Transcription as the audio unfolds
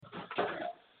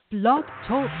Blog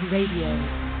Talk Radio.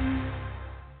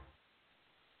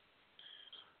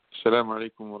 Assalamu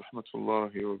alaikum wa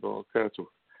rahmatullahi wa barakatuh.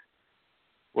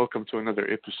 Welcome to another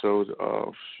episode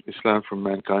of Islam for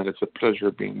Mankind. It's a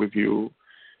pleasure being with you.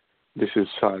 This is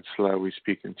Saad Slawi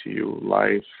speaking to you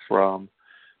live from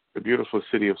the beautiful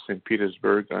city of St.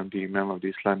 Petersburg. I'm the Imam of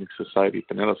the Islamic Society,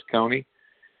 Pinellas County.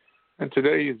 And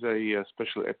today is a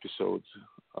special episode.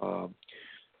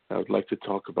 I would like to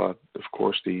talk about, of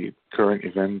course, the current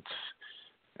events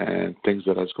and things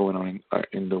that is going on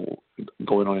in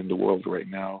the world right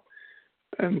now,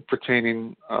 and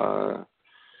pertaining, of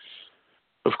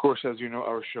course, as you know,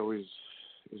 our show is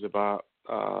about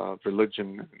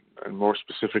religion, and more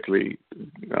specifically,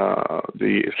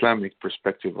 the Islamic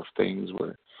perspective of things,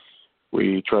 where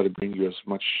we try to bring you as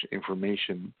much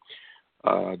information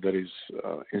that is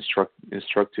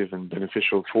instructive and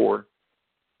beneficial for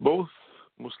both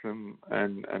Muslim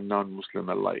and non-Muslim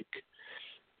alike.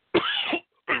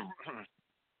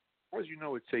 As you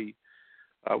know, it's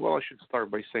well, I should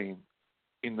start by saying,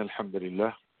 Inna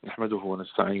alhamdulillah, nahmaduhu wa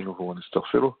nasta'inuhu wa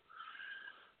nastaghfiruh,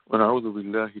 wa na'udhu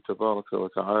billahi tabaraka wa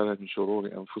ta'ala min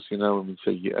shururi anfusina wa min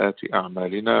sayyiati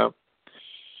a'malina.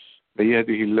 من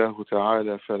يهده الله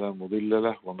تعالى فلا مضل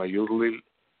له ومن يضلل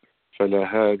فلا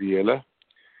هادي له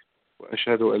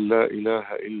وأشهد أن لا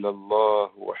إله إلا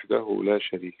الله وحده لا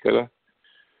شريك له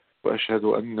وأشهد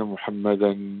أن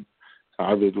محمدا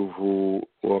عبده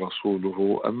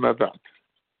ورسوله أما بعد.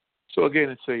 So again,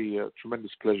 it's a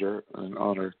tremendous pleasure and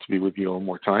honor to be with you one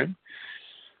more time.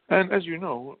 And as you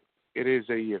know, it is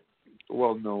a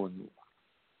well-known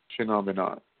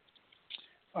phenomenon,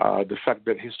 the fact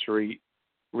that history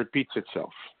repeats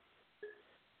itself.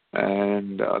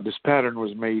 And this pattern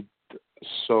was made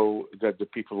so that the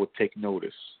people would take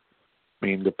notice. I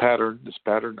mean, this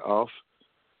pattern of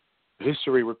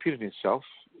history repeating itself,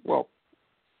 well,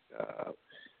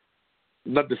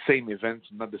 not the same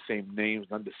events, not the same names,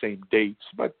 not the same dates,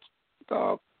 but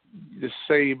the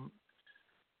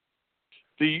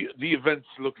events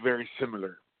look very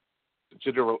similar.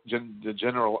 The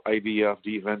general idea of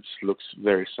the events looks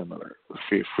very similar,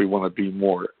 if we want to be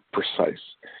more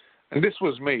precise. And this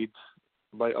was made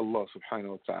by Allah subhanahu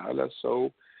wa ta'ala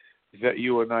so that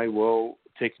you and I will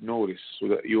take notice, so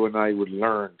that you and I would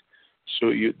learn,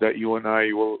 that you and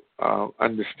I will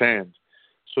understand,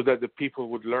 so that the people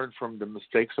would learn from the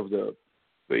mistakes of the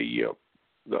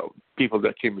people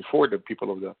that came before, the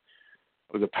people of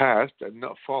the past, and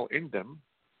not fall in them.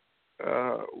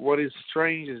 What is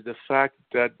strange is the fact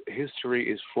that history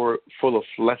is full of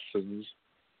lessons,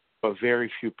 but very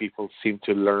few people seem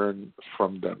to learn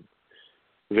from them.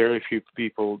 Very few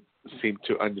people seem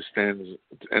to understand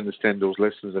those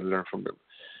lessons and learn from them.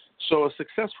 So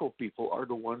successful people are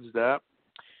the ones that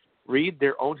read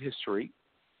their own history,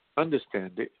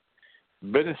 understand it,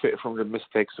 benefit from the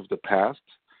mistakes of the past,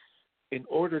 in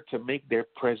order to make their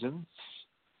present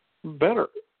better.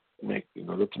 In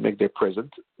order to make their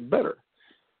present better,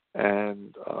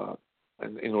 and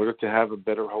in order to have a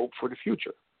better hope for the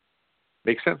future.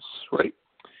 Makes sense, right?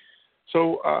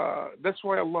 So that's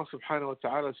why Allah subhanahu wa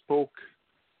ta'ala spoke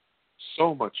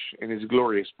so much in His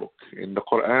glorious book, in the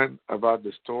Quran, about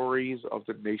the stories of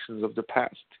the nations of the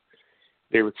past,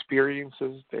 their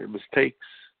experiences, their mistakes,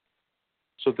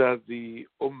 so that the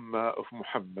Ummah of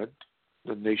Muhammad,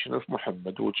 the nation of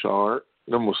Muhammad, which are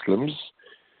the Muslims,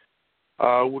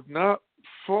 would not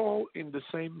fall in the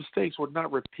same mistakes, would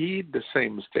not repeat the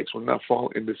same mistakes, would not fall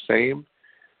in the same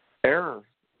error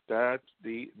that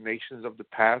the nations of the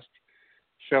past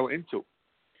fell into.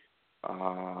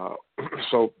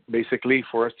 So basically,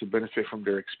 for us to benefit from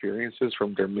their experiences,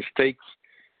 from their mistakes,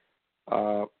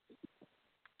 so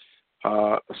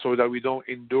that we don't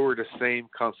endure the same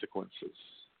consequences.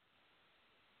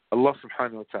 Allah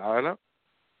subhanahu wa ta'ala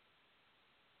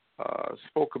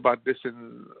spoke about this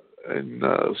in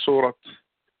Surah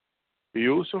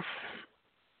Yusuf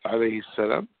alayhi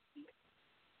salam.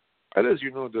 And as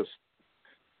you know, the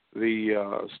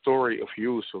story of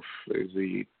Yusuf is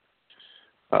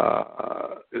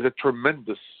a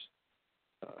tremendous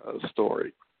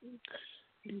story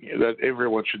that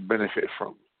everyone should benefit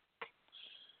from.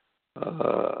 As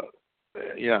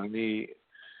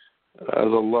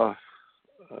Allah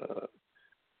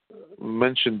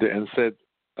mentioned it and said,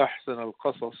 أحسن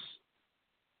القصص.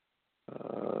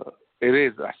 It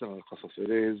is أحسن القصص.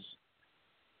 It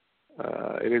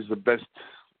is the best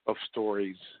of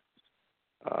stories.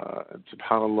 And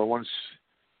subhanAllah,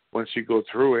 once you go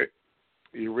through it,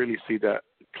 you really see that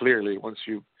clearly. Once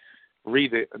you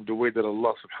read it and the way that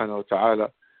Allah subhanahu wa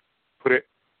ta'ala put it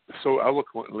so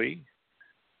eloquently,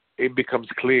 it becomes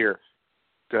clear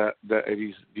that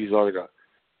these are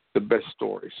the best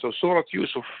story. So Surah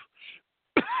Yusuf,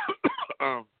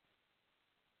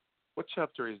 what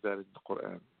chapter is that in the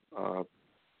Quran?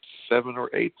 7 or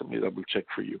 8? Let me double check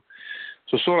for you.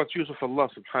 So Surah Yusuf, Allah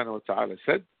subhanahu wa ta'ala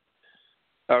said,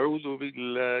 أعوذ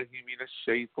بالله من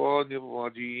الشيطان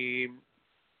الرجيم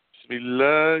بسم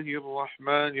الله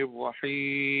الرحمن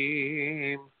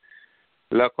الرحيم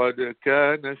لقد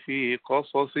كان في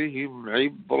قصصهم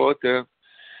عبرة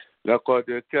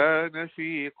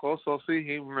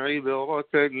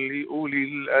لأولي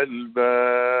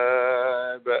الألباب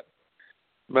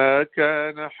ما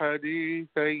كان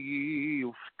حديثا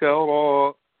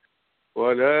يفترى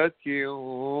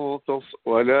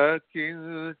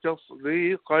ولكن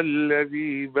تصديق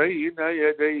الذي بين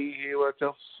يديه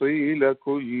وتفصيل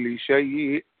كل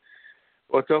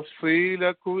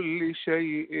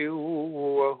شيء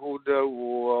وهدى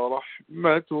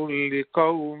ورحمة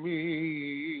لقوم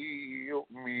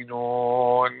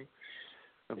يؤمنون.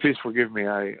 And please forgive me,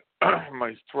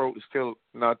 my throat is still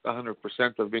not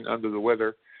 100%. I've been under the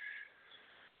weather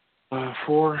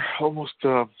for almost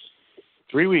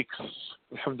 3 weeks.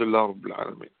 Alhamdulillah Rabbil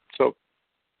Alameen. So,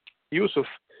 Yusuf,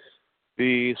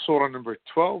 the surah number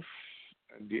 12,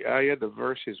 and the ayah, the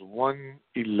verse is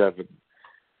 111.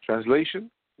 Translation: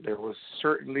 there was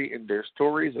certainly in their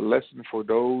stories a lesson for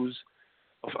those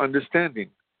of understanding.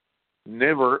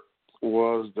 Never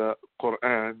was the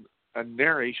Quran a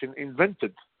narration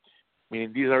invented.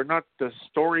 Meaning these are not the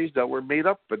stories that were made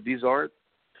up, but these are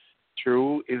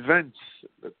true events,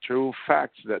 the true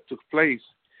facts that took place.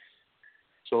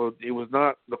 So it was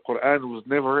not, the Quran was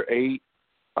never a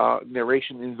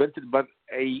narration invented, but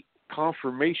a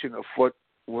confirmation of what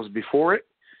was before it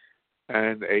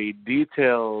and a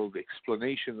detailed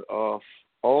explanation of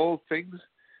all things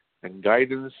and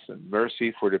guidance and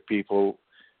mercy for the people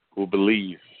who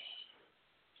believe.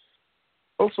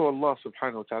 Also, Allah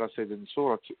subhanahu wa ta'ala said in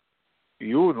Surah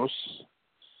Yunus,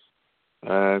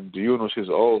 and Yunus is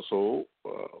also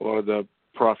one of the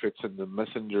prophets and the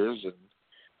messengers, and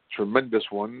tremendous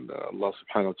one. Allah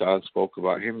subhanahu wa ta'ala spoke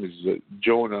about him, is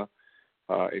Jonah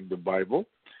in the Bible.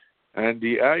 And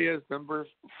the ayah is number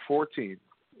 14.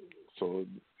 So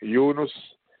Yunus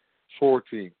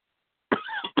 14.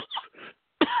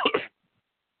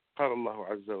 قال الله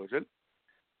عز وجل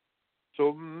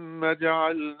ثم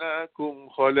جعلناكم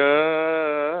خلائف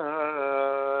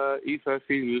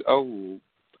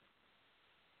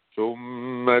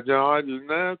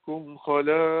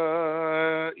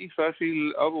في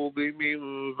الأرض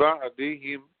من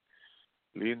بعدهم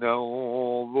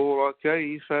لننظر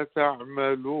كيف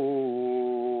تعملون.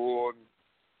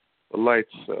 Allah,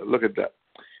 look at that.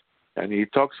 And he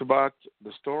talks about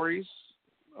the stories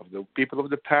of the people of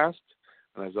the past.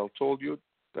 And as I told you,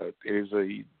 that it is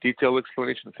a detailed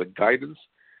explanation. It's a guidance,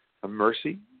 a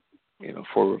mercy,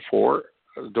 for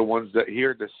the ones that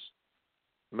hear this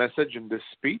message and this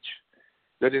speech.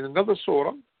 That in another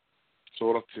surah,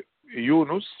 Surah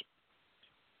Yunus,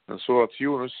 and Surah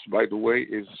Yunus, by the way,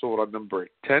 is surah number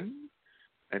 10,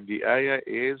 and the ayah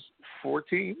is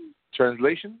 14.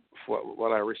 Translation, for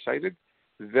what I recited.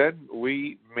 Then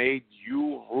we made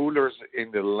you rulers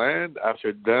in the land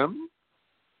after them.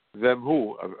 Them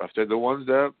who? After the ones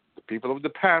the people of the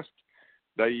past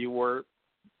that you were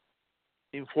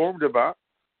informed about.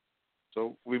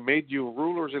 So we made you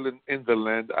rulers in the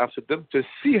land after them to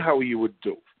see how you would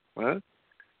do. Allah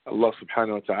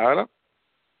subhanahu wa ta'ala,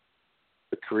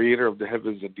 the creator of the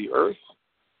heavens and the earth,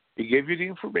 He gave you the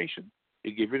information.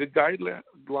 He gave you the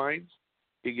guidelines.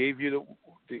 He gave you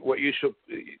what you should.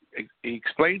 He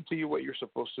explained to you what you're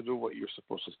supposed to do, what you're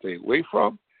supposed to stay away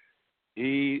from.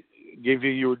 He gave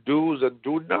you your do's and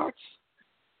do nots,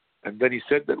 and then He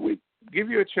said that we give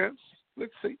you a chance.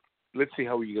 Let's see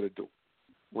how you're gonna do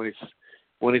when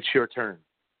it's your turn.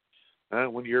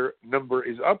 When your number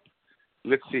is up,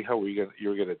 let's see how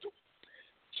you're gonna do.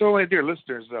 So, my dear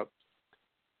listeners,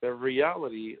 the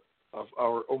reality of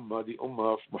our ummah, the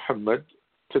ummah of Muhammad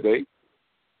today,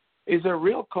 is a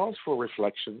real cause for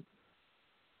reflection.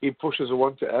 He pushes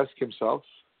one to ask himself,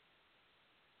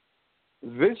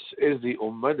 this is the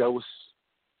ummah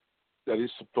that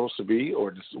is supposed to be,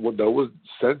 or that was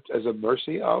sent as a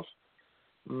mercy of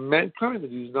mankind.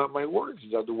 These are not my words,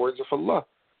 these are the words of Allah.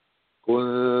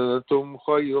 كنتم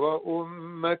خير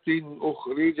أمة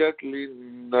أخرجت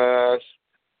للناس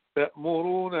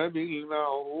تأمرون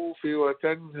بالمعروف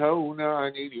وتنهون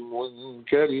عن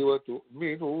المنكر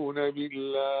وتؤمنون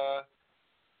بالله.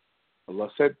 Allah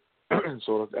said in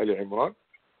Surah Ali Imran,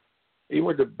 you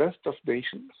were the best of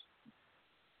nations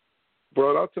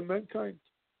brought out to mankind.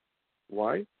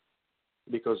 Why?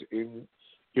 Because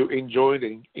you enjoyed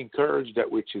and encouraged that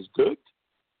which is good,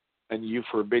 and you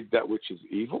forbid that which is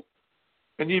evil,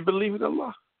 and you believe in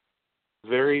Allah.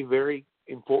 Very, very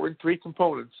important three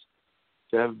components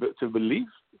to believe,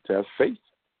 to have faith,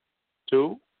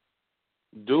 to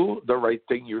do the right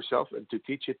thing yourself and to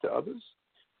teach it to others,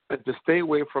 and to stay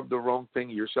away from the wrong thing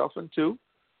yourself and to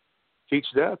teach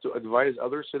that, to advise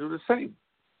others to do the same.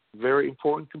 Very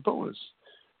important components.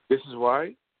 This is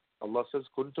why Allah says,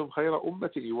 "Kuntum khayra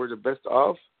ummati," you were the best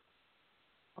of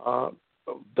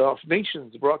the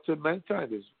nations brought to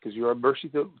mankind, is because you are a mercy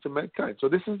to mankind. So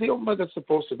this is the ummah that's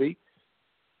supposed to be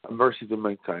a mercy to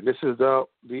mankind. This is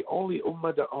the only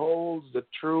ummah that holds the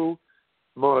true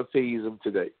monotheism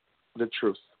today, the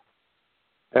truth.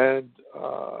 And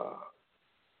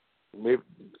maybe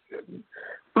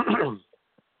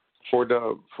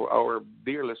for our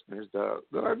dear listeners that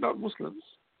are not Muslims,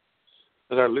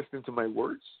 that are listening to my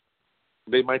words,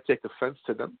 they might take offense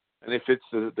to them. And if it's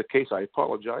the case, I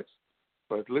apologize.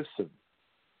 But listen,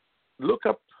 look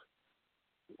up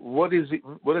what does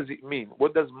it mean?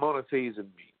 What does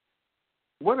monotheism mean?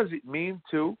 What does it mean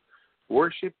to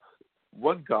worship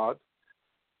one God,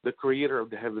 the creator of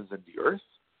the heavens and the earth?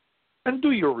 And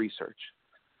do your research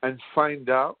and find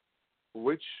out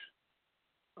which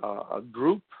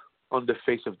group on the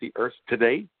face of the earth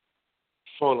today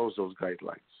follows those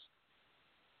guidelines.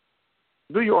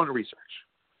 Do your own research.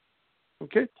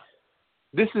 Okay?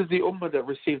 This is the ummah that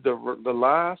received the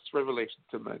last revelation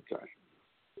to mankind,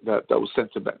 that was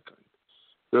sent to mankind.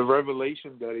 The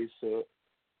revelation that is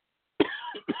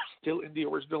still in the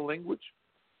original language.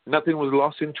 Nothing was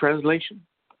lost in translation.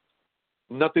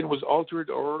 Nothing was altered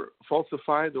or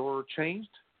falsified or changed.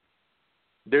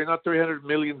 There are not 300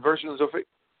 million versions of it.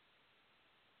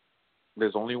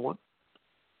 There's only one.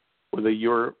 Whether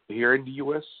you're here in the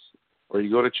U.S., or you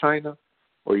go to China,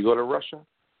 or you go to Russia,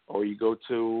 or you go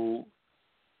to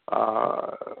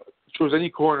choose any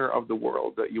corner of the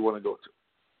world that you want to go to,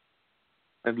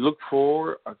 and look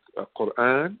for a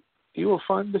Quran, you will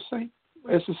find the same.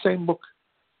 It's the same book.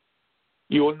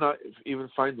 You will not even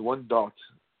find one dot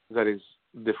that is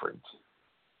different.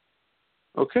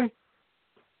 Okay?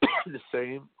 The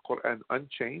same Quran,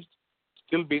 unchanged,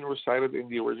 still being recited in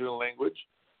the original language,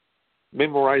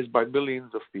 memorized by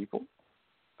millions of people,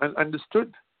 and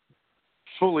understood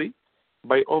fully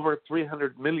by over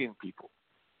 300 million people.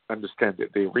 Understand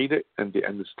it. They read it and they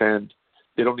understand.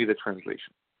 They don't need a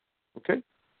translation. Okay?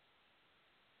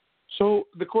 So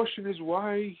the question is,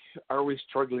 why are we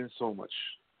struggling so much?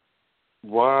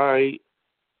 Why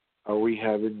are we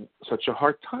having such a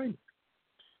hard time?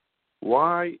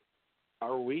 Why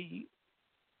are we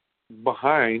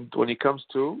behind when it comes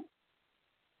to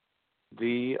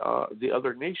the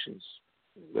other nations?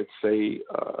 Let's say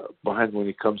behind when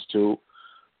it comes to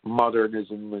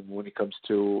modernism and when it comes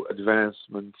to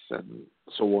advancements and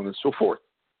so on and so forth.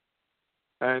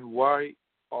 And why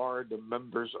are the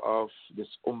members of this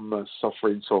ummah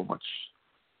suffering so much?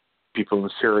 People in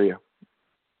Syria,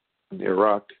 in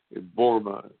Iraq, in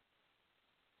Burma,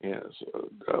 yes,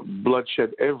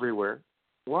 bloodshed everywhere.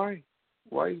 Why?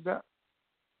 Why is that?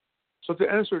 So to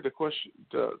answer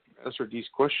these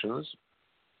questions,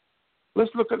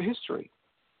 let's look at history.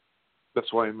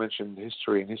 That's why I mentioned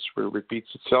history, and history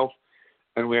repeats itself,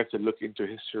 and we have to look into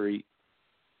history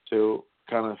to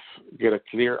kind of get a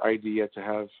clear idea, to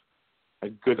have a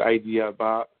good idea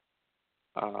about,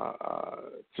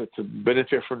 to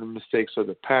benefit from the mistakes of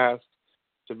the past,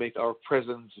 to make our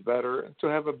presence better, and to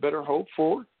have a better hope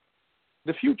for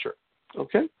the future.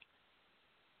 Okay?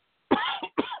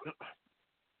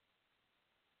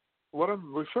 What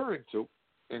I'm referring to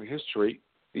in history,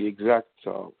 the exact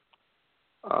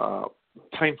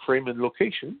time frame and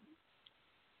location,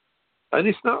 and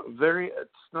it's not very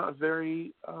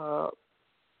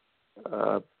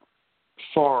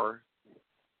far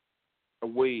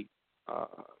away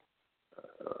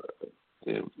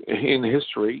in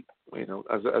history,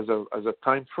 as a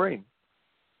time frame,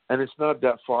 and it's not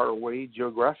that far away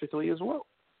geographically as well.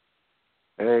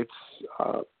 It's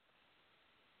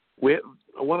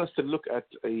I want us to look at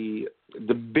the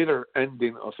bitter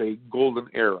ending of a golden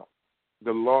era,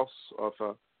 the loss of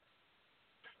a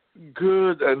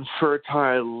good and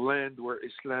fertile land where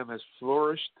Islam has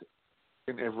flourished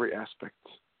in every aspect,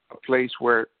 a place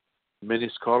where many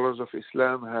scholars of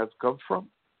Islam have come from,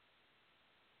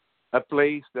 a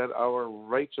place that our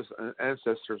righteous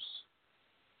ancestors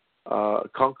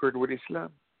conquered with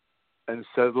Islam and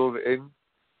settled in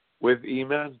with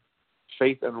Iman,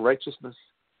 faith and righteousness,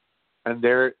 and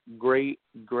their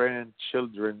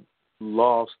great-grandchildren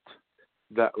lost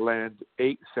that land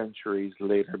 8 centuries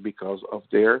later because of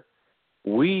their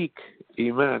weak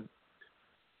Iman.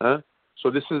 So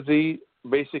this is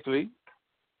basically,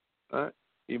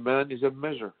 Iman is a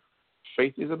measure.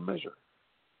 Faith is a measure.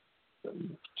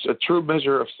 A true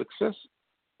measure of success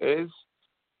is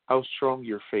how strong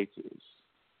your faith is.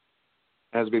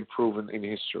 Has been proven in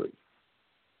history.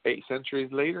 8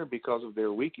 centuries later, because of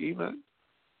their weak Iman,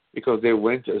 because they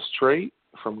went astray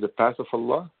from the path of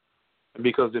Allah, and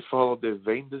because they followed their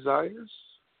vain desires,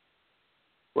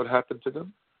 what happened to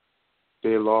them?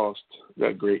 They lost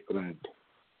that great land.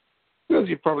 As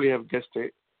you probably have guessed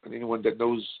it, and anyone that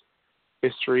knows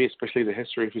history, especially the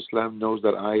history of Islam, knows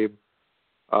that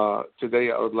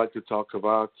today I would like to talk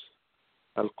about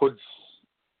Al-Quds,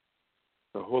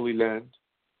 the Holy Land.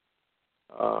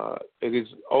 It is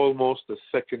almost the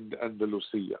second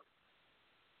Andalusia.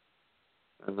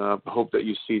 And I hope that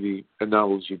you see the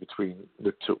analogy between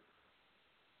the two.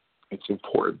 It's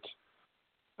important.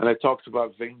 And I talked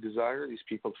about vain desire. These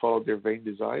people followed their vain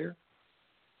desire.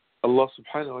 Allah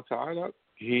subhanahu wa ta'ala,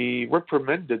 He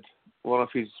reprimanded one of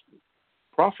His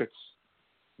prophets,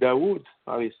 Dawood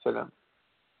alayhi salam,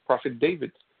 Prophet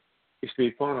David, peace be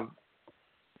upon him.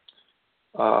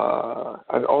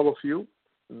 And all of you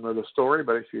know the story,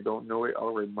 but if you don't know it,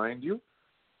 I'll remind you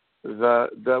that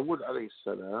Dawood alayhi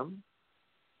salam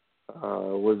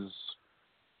was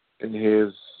in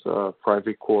his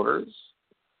private quarters,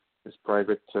 his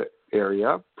private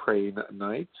area, praying at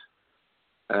night,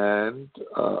 and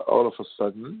all of a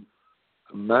sudden,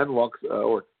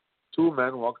 two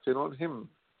men walked in on him.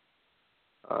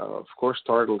 Of course,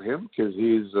 startled him because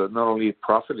he's not only a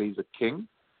prophet, he's a king,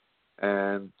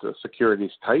 and security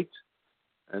is tight.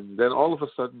 And then all of a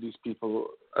sudden, these people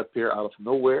appear out of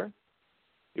nowhere.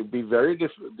 It would be very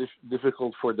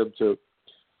difficult for them to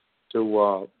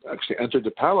actually enter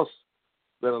the palace,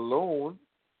 let alone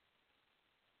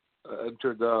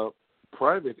enter the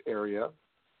private area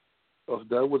of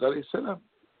Dawood alayhi salam.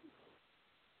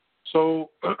 So,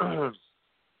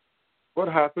 what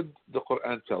happened? The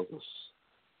Quran tells us.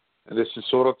 And this is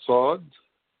Surah Sad,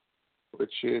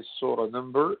 which is Surah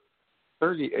number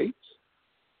 38,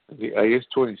 and the ayah is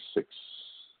 26.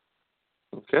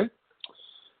 Okay?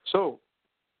 So,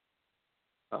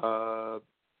 Allah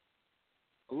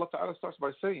Ta'ala starts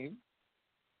by saying,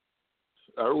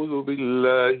 أعوذ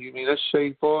بالله من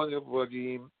الشيطان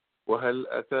الرجيم وهل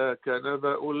أتاك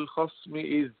نبأ الخصم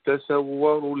إذ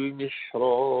تسوروا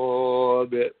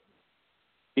المحراب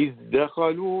إذ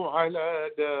دخلوا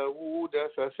على داود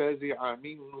ففزع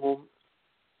منهم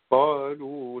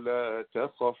قالوا لا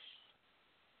تخف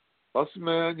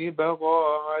خصمان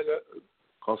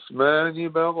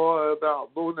بغى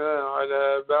بعضنا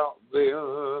على بعض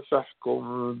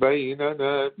فاحكم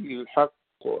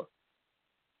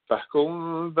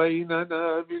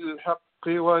بيننا بالحق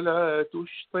ولا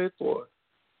تشطط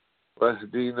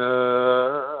واهدنا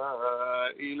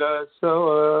إلى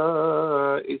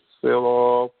سواء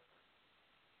الصراط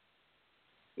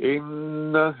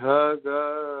إن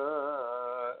هذا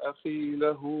أخي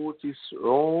له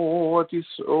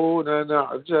 99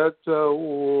 نعجة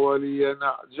ولي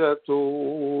نعجة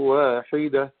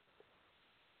واحدة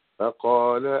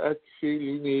فقال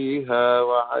أكفلنيها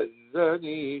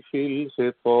وعزني في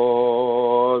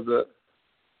الخطاب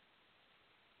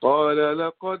قال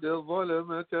لقد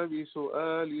ظلمك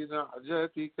بسؤال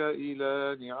نعجتك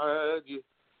إلى نعاجه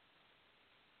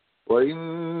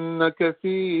وإن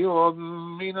كثيرا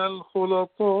من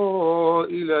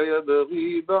الخلطاء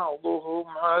ليبغي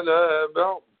بعضهم على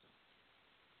بعض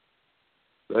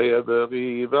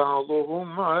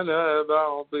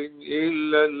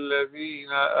إلا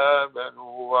الذين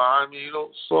آمنوا وعملوا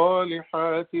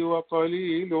الصالحات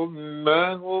وقليل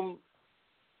ما هم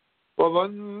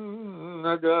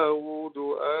وظن داود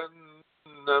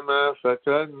أنما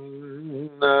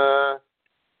فتناه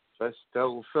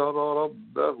فاستغفر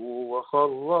ربه وخر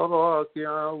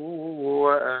راكعا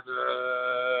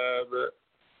وأناب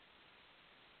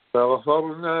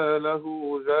فغفرنا له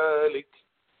ذلك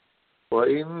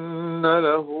وإن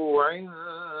له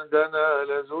عندنا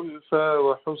لزلفى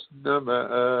وحسن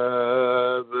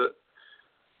مآب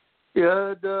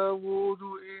يا داود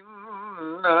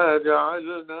إنا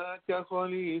جعلناك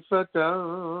خليفة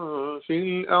في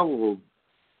الأرض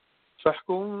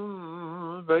فاحكم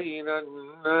بين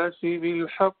الناس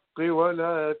بالحق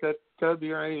ولا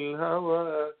تتبع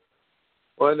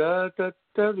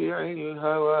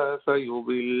الهوى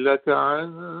فيضلك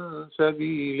عن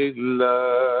سبيل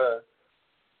الله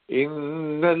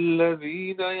إن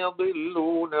الذين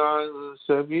يضلون عن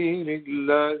سبيل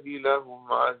الله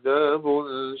لهم عذاب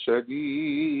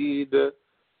شديد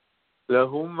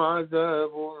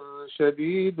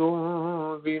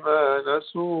بما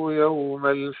نسوا يوم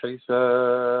الحساب.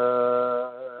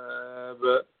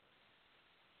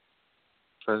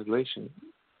 Translation.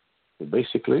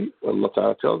 Basically, Allah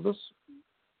Ta'ala tells us,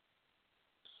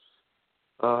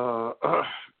 Allah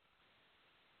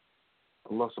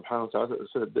Subhanahu wa Ta'ala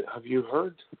said, have you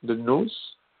heard the news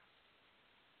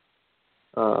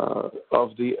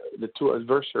of the two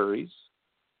adversaries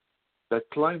that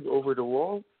climbed over the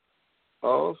wall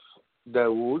of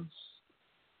Dawood's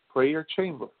prayer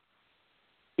chamber,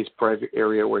 his private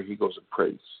area where he goes and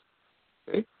prays?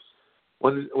 Okay?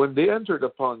 When they entered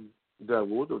upon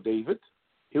Dawood or David,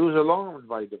 he was alarmed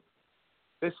by them.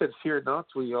 They said, fear not,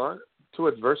 we are two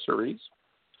adversaries,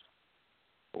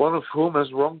 one of whom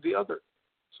has wronged the other.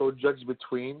 So judge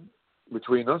between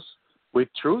us with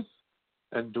truth,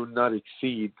 and do not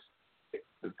exceed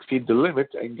the limit,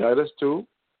 and guide us to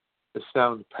the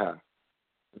sound path.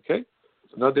 Okay?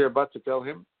 So now they're about to tell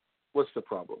him, what's the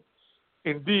problem?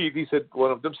 Indeed, he said,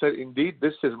 one of them said, indeed,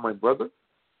 this is my brother.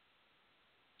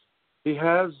 He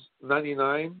has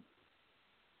 99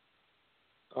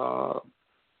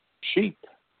 sheep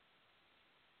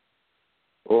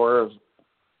or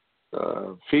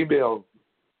female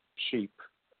sheep,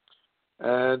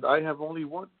 and I have only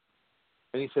one.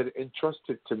 And he said, entrust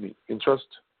it to me. Entrust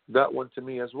that one to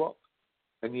me as well.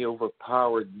 And he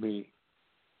overpowered me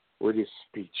with his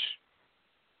speech.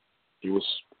 He was,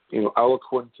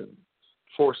 eloquent and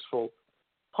forceful,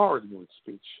 powered me with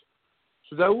speech.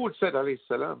 So Dawood said, alayhi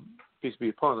salam, peace be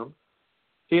upon him,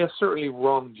 he has certainly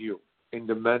wronged you in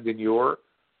demanding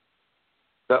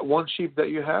that one sheep that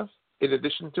you have, in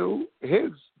addition to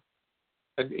his,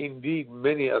 and indeed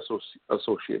many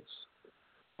associates.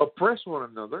 Oppress one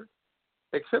another,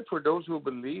 except for those who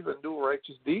believe and do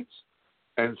righteous deeds,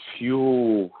 and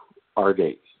few are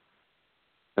they.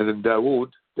 And then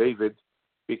David,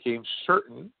 became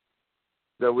certain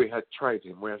that we had tried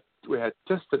him, we had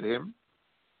tested him,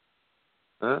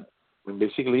 and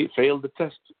basically failed the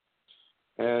test.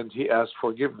 And he asked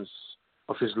forgiveness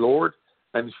of his Lord,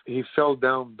 and he fell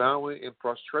down bowing in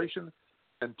prostration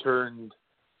and turned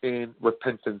in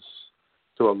repentance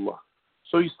to Allah.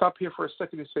 So you stop here for a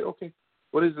second and say, okay,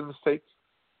 what is the mistake?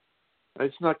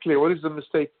 It's not clear. What is the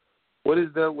mistake? What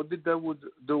did Dawood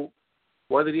do?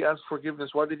 Why did he ask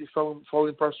forgiveness? Why did he fall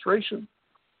in prostration?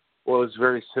 Well, it's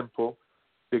very simple.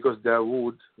 Because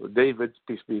David,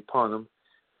 peace be upon him,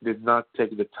 did not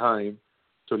take the time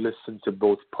to listen to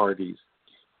both parties.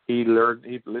 He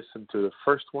listened to the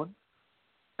first one,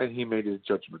 and he made his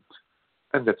judgment.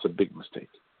 And that's a big mistake.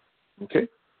 Okay?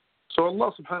 So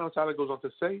Allah subhanahu wa ta'ala goes on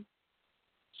to say,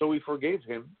 so we forgave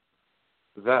him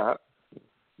that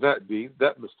deed,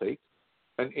 that mistake,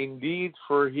 and indeed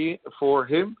for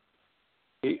him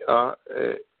is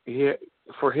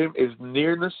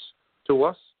nearness to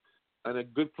us and a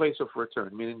good place of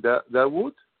return. Meaning that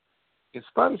Dawood, in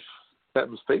spite of that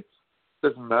mistake,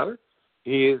 doesn't matter.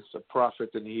 He is a prophet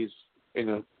and he's in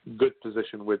a good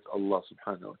position with Allah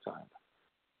subhanahu wa ta'ala.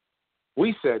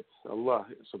 We said, Allah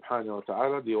subhanahu wa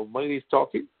ta'ala, the Almighty is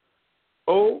talking,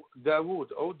 O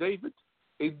Dawood, O David,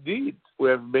 indeed, we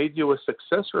have made you a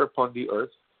successor upon the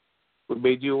earth. We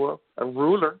made you a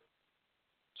ruler.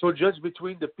 So judge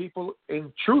between the people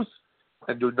in truth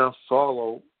and do not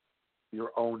follow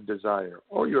your own desire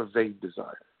or your vain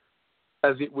desire,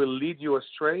 as it will lead you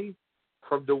astray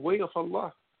from the way of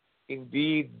Allah.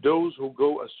 Indeed, those who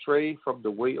go astray from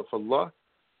the way of Allah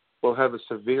will have a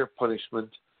severe punishment,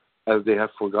 as they have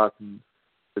forgotten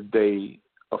the day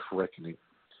of reckoning.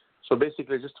 So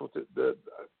basically, I just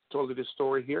told you this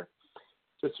story here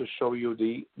just to show you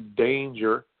the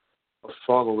danger of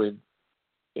following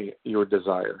your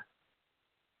desire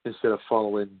instead of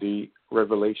following the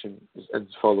revelation and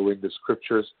following the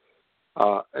scriptures.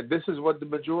 And this is what the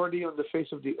majority on the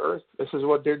face of the earth, this is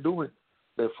what they're doing.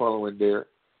 They're following their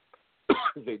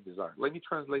desire. Let me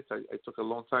translate. I took a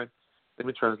long time. Let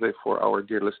me translate for our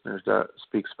dear listeners that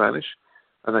speak Spanish,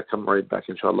 and I come right back,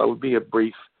 inshallah. It would be a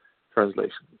brief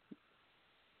translation.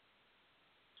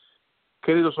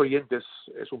 Queridos oyentes,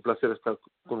 es un placer estar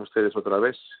con ustedes otra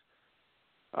vez.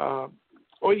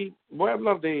 Hoy voy a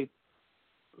hablar de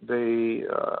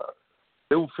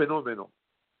un fenómeno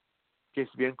que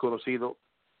es bien conocido.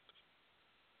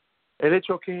 El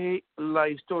hecho que la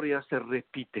historia se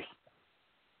repite,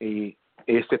 y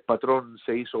este patrón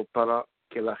se hizo para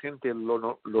que la gente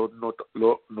lo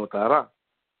notará,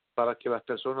 para que las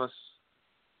personas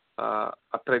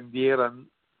aprendieran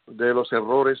de los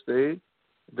errores del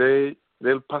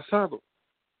pasado,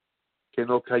 que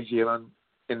no cayeran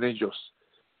en ellos.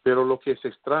 Pero lo que es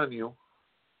extraño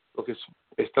es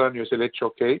el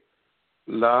hecho que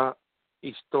la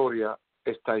historia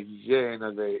está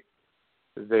llena de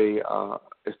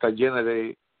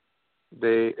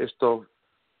esto.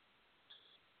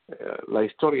 La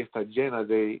historia está llena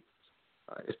de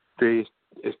de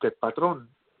este patrón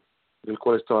del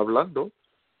cual estaba hablando,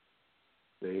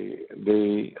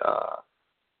 el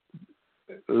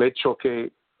hecho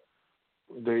que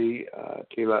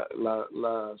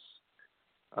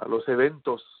los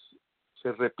eventos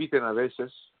se repiten a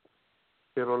veces,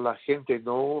 pero la gente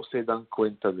no se dan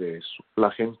cuenta de eso.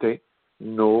 La gente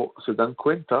no se dan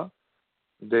cuenta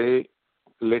del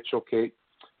hecho que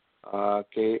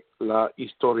la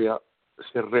historia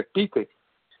se repite.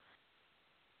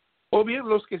 O bien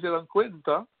los que se dan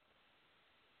cuenta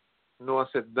no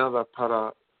hacen nada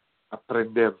para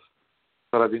aprender,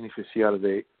 para beneficiar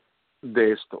de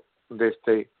esto, de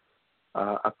este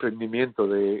aprendimiento,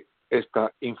 de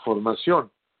esta información.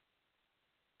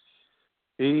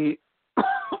 Y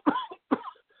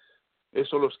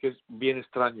eso es lo que es bien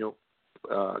extraño,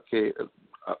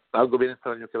 algo bien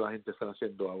extraño que la gente está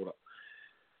haciendo ahora.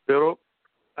 Pero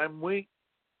hay muy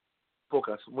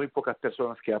pocas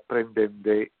personas que aprenden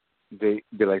de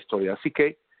la historia. Así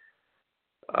que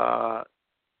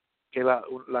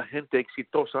la gente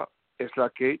exitosa es la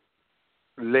que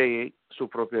lee su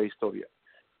propia historia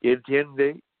y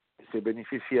entiende, se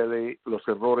beneficia de los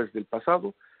errores del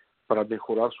pasado para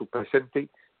mejorar su presente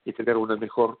y tener una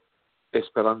mejor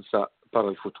esperanza para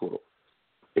el futuro.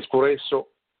 Es por eso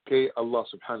que Allah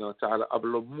subhanahu wa ta'ala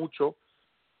habló mucho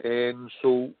en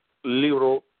su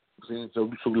libro, en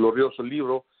su glorioso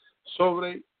libro,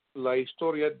 sobre la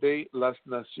historia de las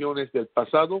naciones del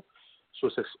pasado,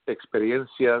 sus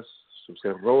experiencias, sus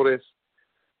errores,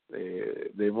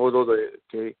 de modo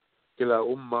que la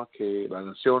umma, que la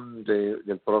nación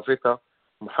del profeta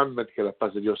Muhammad, que la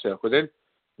paz de Dios sea con él,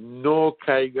 no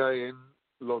caiga en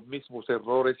los mismos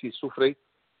errores y sufre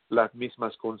las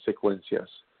mismas consecuencias.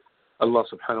 Allah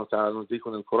subhanahu wa ta'ala nos dijo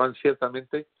en el Corán,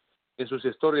 ciertamente en sus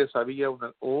historias había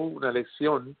una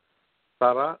lección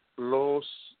para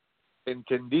los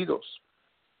entendidos.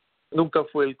 Nunca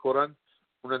fue el Corán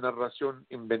una narración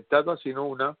inventada, sino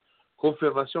una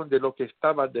confirmación de lo que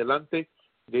estaba delante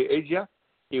de ella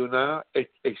y una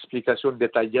explicación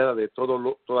detallada de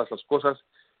todas las cosas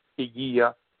y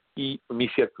guía y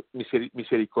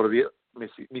misericordia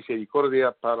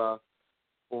para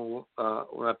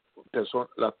una persona,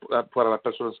 para las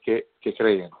personas que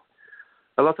creen.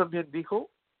 Allah también dijo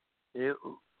en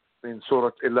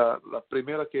Surah, la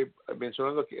primera que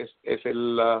mencionando que es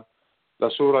la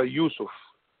Surah Yusuf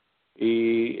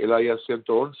y el ayah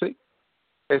 111.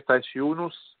 Esta es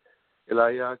Yunus, el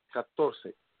ayah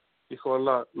 14. Dijo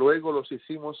Allah, luego los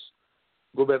hicimos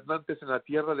gobernantes en la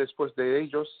tierra después de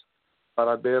ellos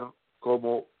para ver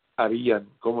cómo harían,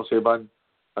 cómo se van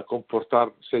a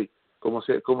comportar, cómo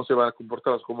se van a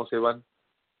comportar, cómo van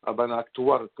a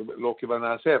actuar, lo que van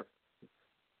a hacer.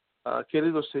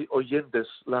 Queridos oyentes,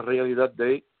 la realidad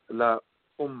de la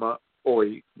umma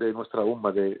hoy, de nuestra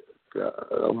umma,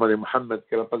 la umma de Muhammad,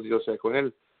 que la paz de Dios sea con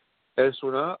él, es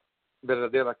una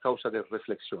verdadera causa de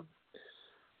reflexión.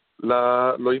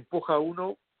 Lo empuja a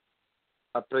uno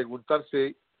a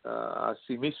preguntarse a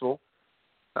sí mismo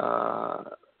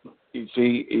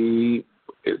y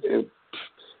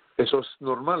eso es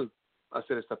normal,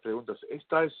 hacer estas preguntas.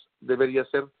 Esta debería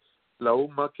ser la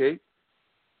umma que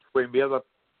fue enviada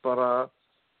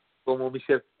como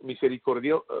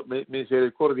misericordia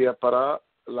para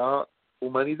la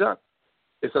humanidad.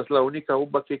 Esa es la única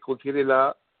umma que contiene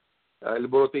el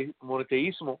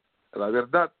monoteísmo, la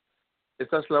verdad.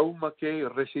 Esta es la umma que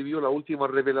recibió la última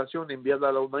revelación enviada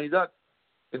a la humanidad.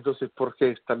 Entonces, ¿por qué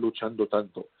está luchando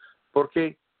tanto? ¿Por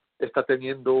qué está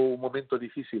teniendo un momento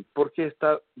difícil? ¿Por qué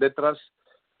está detrás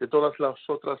de todas las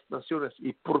otras naciones?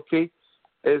 ¿Y por qué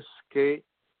es que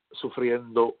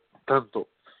sufriendo tanto?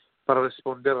 Para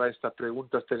responder a estas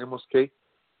preguntas tenemos que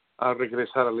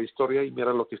regresar a la historia y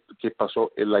mirar lo que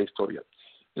pasó en la historia.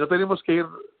 Y no tenemos que ir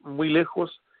muy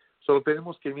lejos, solo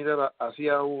tenemos que mirar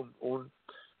hacia un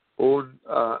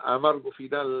amargo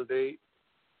final de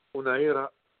una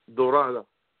era dorada,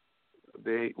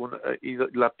 y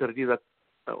una pérdida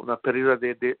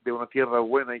de una tierra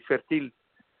buena y fértil,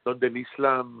 donde el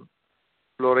Islam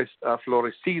ha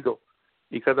florecido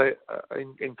y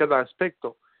en cada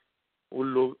aspecto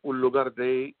un lugar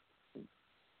del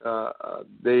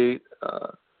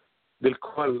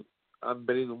cual han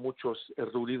venido muchos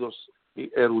eruditos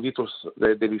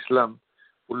del Islam,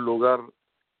 un lugar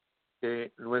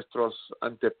que nuestros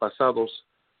antepasados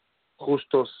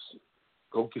justos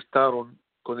conquistaron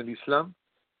con el Islam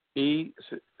y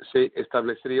se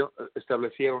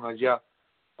establecieron allá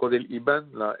con el Imán,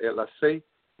 la fe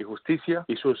y justicia,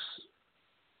 y sus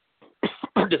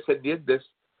descendientes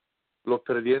los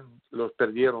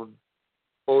perdieron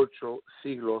 8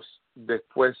 siglos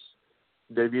después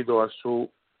debido a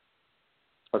su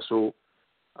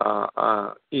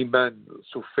iman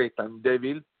su fe tan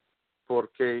débil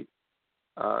porque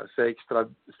se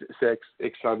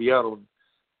extraviaron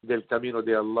del camino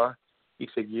de Allah y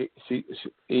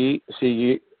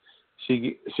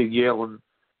siguieron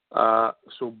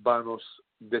sus vanos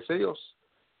deseos.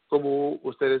 Como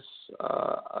ustedes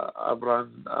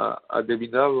habrán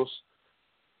adivinado,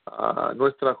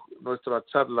 nuestra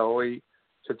charla hoy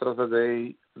se trata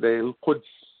del Quds,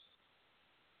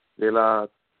 de la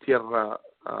Tierra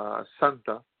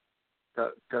Santa,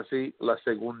 casi la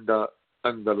segunda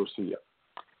Andalucía.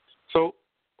 So,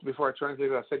 before I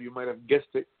translate it, I said you might have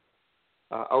guessed it.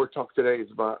 Our talk today is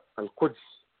about Al-Quds.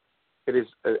 It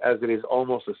is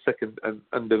almost a second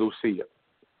Andalusia.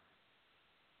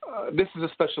 This is a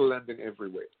special land in every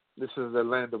way. This is the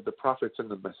land of the prophets and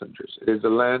the messengers. It is the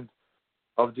land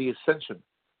of the ascension.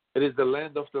 It is the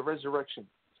land of the resurrection.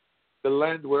 The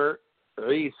land where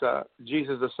Isa,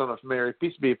 Jesus the son of Mary,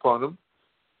 peace be upon him,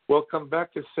 will come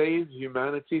back to save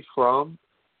humanity from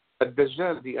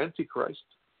Ad-Dajjal, the Antichrist.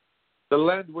 The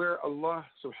land where Allah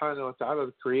subhanahu wa ta'ala,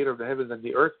 the creator of the heavens and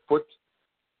the earth, put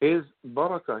his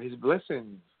barakah, his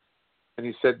blessings. And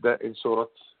he said that in Surah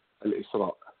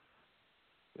Al-Isra.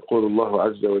 يقول الله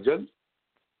عز وجل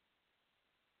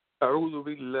أعوذ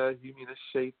بالله من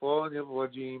الشيطان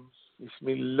الرجيم بسم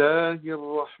الله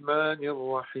الرحمن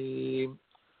الرحيم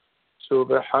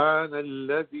سبحان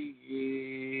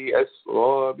الذي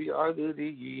أسرى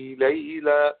بعبده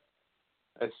ليلا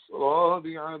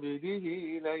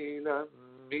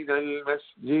من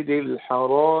المسجد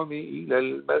الحرام إلى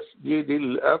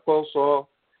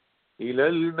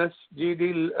المسجد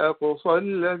الأقصى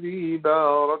الذي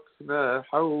باركنا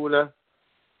حوله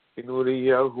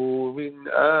لنريه من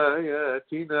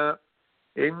آياتنا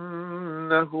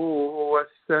إنه هو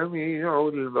السميع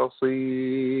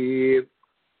البصير.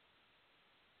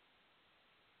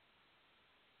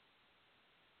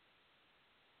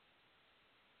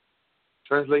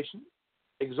 Translation: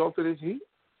 Exalted is He,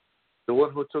 the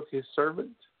one who took His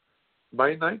servant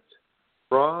by night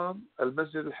from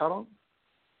Al-Masjid al-Haram,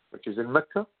 which is in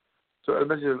Mecca, to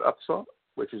Al-Masjid al-Aqsa,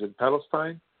 which is in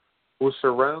Palestine, whose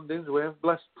surroundings we have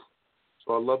blessed.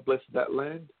 So Allah blessed that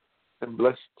land and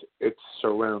blessed its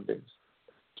surroundings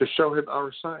to show Him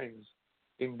our signs.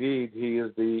 Indeed, He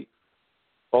is the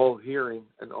all-hearing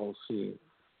and all-seeing.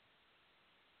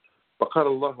 وقال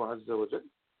الله عز وجل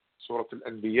سورة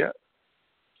الأنبياء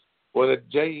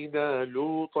ونجينا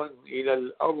لوطا إلى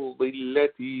الأرض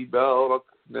التي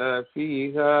باركنا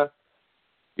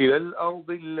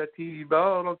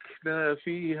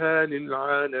فيها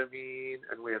للعالمين.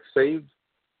 And we have saved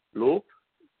Lot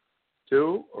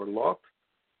to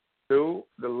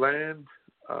the land,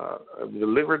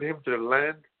 delivered him to the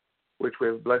land which we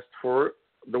have blessed for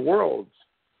the worlds.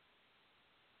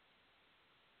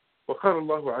 وقال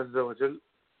الله عز وجل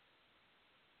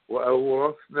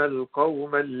وأورثنا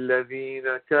القوم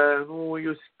الذين كانوا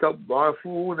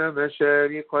يستضعفون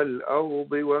مشارق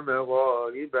الأرض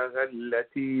ومغاربها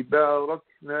التي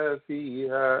باركنا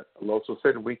فيها. Allah also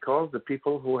said, we caused the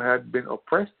people who had been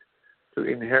oppressed to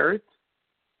inherit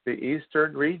the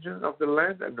eastern region of the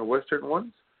land and the western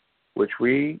ones, which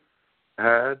we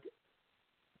had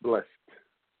blessed.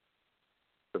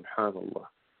 Subhanallah.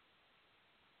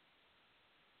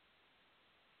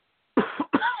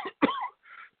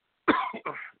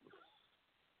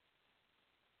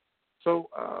 So,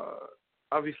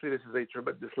 obviously this is a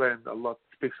tremendous land. Allah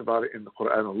speaks about it in the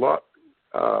Quran a lot.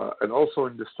 And also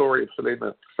in the story of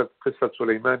Sulaiman, قصة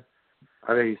سليمان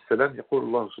عليه السلام, يقول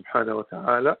الله سبحانه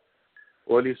وتعالى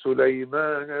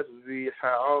ولسليمان الريح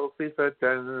عاصفة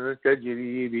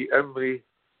تجري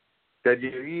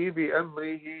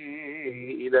بأمره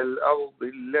إلى الأرض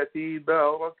التي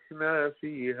باركنا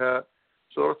فيها.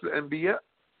 Surah Al-Anbiya,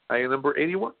 ayah number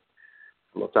 81.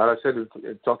 Allah Ta'ala said,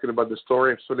 talking about the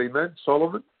story of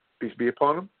Solomon, peace be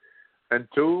upon him, and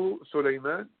to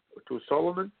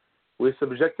Solomon, we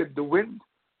subjected the wind,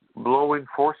 blowing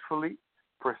forcefully,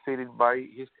 proceeding by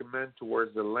his command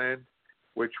towards the land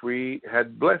which we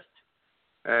had blessed,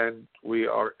 and we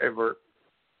are ever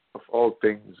of all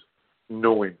things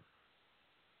knowing.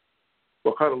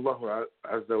 وقال الله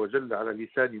عز وجل على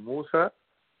لسان موسى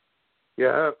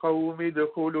يا قوم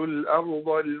ادخلوا الأرض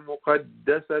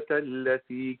المقدسة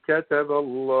التي كتب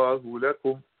الله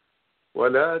لكم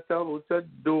ولا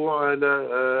ترتدوا على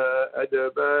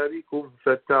أدباركم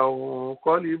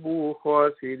فتنقلبوا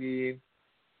خاسرين.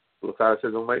 Allah Ta'ala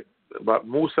says about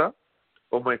Musa,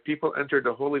 O my people, enter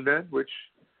the Holy Land which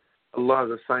Allah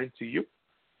has assigned to you,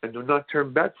 and do not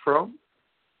turn back from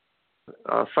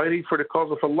fighting for the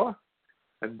cause of Allah,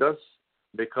 and thus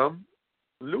become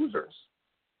losers.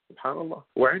 سبحان الله.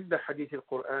 وعند حديث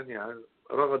القرآن عن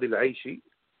رغد العيش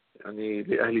يعني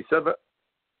لأهل سبأ,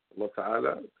 Allah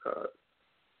Ta'ala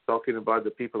talking about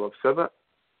the people of Saba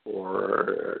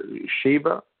or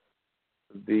Sheba,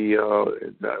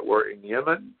 that were in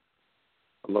Yemen.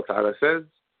 Allah Ta'ala says,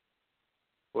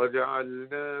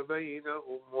 وَجَعَلْنَا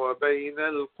بَيْنَهُمْ وَبَيْنَ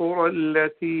الْقُرَى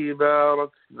الَّتِي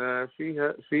بَارَكْنَا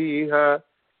فِيهَا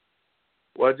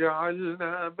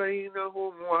وَجَعَلْنَا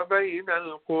بَيْنَهُمْ وَبَيْنَ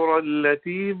الْقُرَى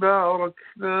الَّتِي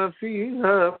بَارَكْنَا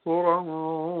فِيهَا قُرًى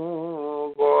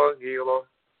ظَاهِرَةً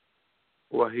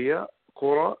وهي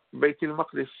قرى بيت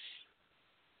المقدس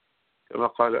كما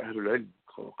قال أهل العلم.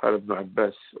 قال ابن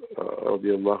عباس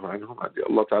رضي الله عنهم,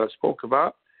 Allah Ta'ala spoke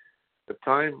about the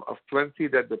time of plenty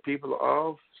that the people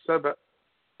of Saba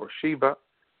or Sheba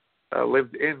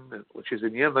lived in, which is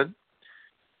in Yemen.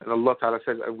 And Allah Ta'ala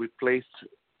said, and we placed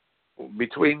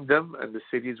between them and the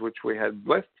cities which we had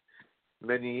blessed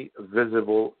many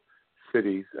visible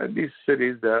cities. And these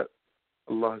cities that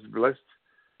Allah has blessed,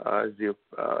 as the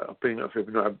opinion of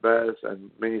Ibn Abbas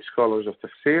and many scholars of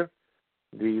Tafsir,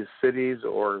 these cities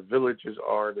or villages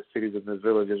are the cities and the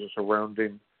villages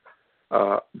surrounding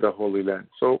the Holy Land.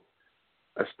 So,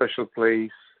 a special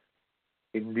place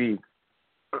indeed.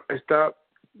 Esta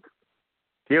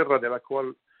tierra de la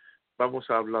cual vamos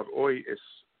a hablar hoy es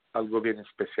algo bien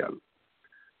especial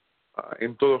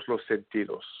en todos los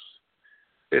sentidos.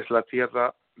 Es la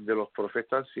tierra de los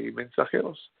profetas y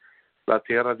mensajeros, la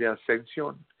tierra de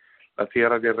ascensión, la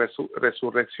tierra de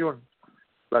resurrección,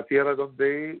 la tierra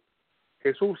donde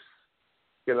Jesús,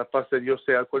 que la paz de Dios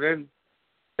sea con él,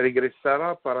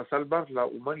 regresará para salvar la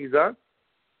humanidad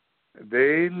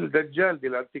del Dajjal,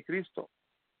 del Anticristo.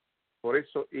 Por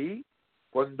eso, y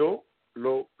cuando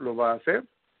lo va a hacer,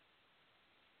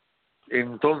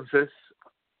 entonces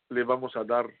le vamos a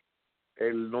dar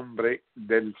el nombre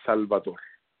del Salvador.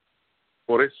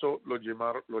 Por eso lo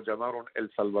llamaron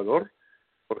el Salvador,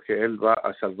 porque él va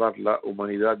a salvar la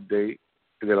humanidad del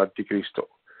Anticristo.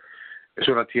 Es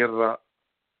una tierra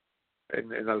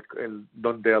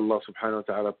donde Allah subhanahu wa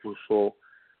ta'ala puso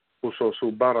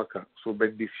su baraka, su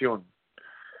bendición.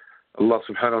 Allah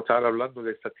subhanahu wa ta'ala, hablando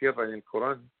de esta tierra en el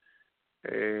Corán,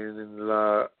 en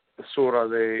la sura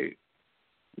del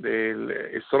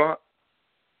Isra,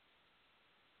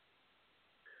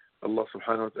 Allah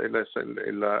subhanahu wa ta'ala,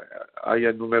 en la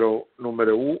ayah número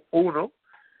 1,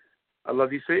 Allah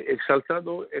dice,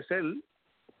 exaltado es él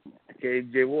que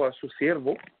llevó a su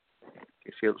siervo,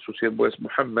 que su siervo es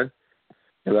Muhammad,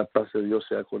 que la paz de Dios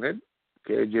sea con él,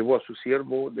 que llevó a su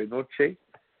siervo de noche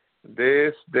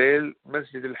desde el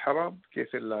Masjid al-Haram, que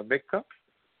es en la Meca,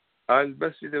 al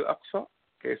Masjid al-Aqsa,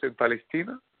 que es en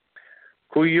Palestina,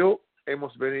 cuyo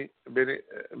hemos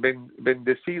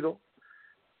bendecido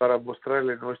para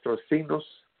mostrarle nuestros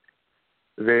signos.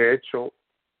 De hecho,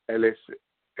 él es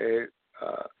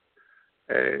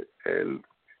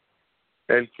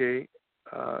el que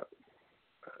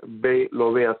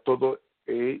lo ve a todo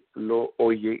y lo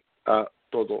oye a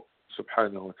todo,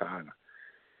 subhanahu wa ta'ala.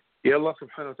 Y Allah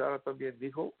subhanahu wa ta'ala también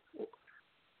dijo,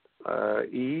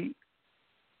 y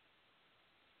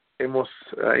hemos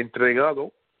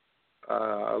entregado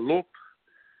a Lot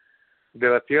de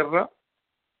la tierra,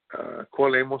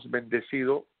 cual hemos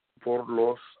bendecido por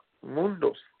los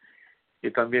mundos.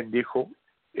 Y también dijo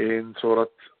en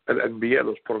Surat al-Anbiya,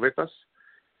 los profetas,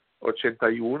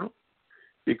 81,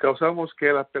 y causamos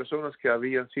que las personas que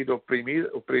habían sido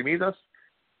oprimidas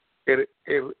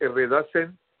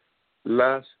heredasen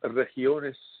las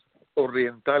regiones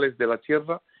orientales de la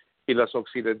tierra y las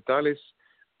occidentales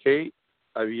que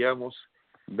habíamos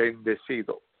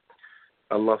bendecido.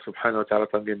 Allah subhanahu wa ta'ala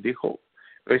también dijo,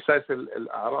 esa es el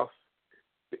Araf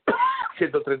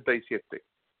 137.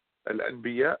 El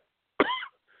Anbiya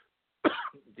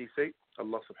dice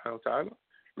Allah subhanahu wa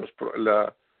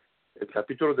ta'ala, el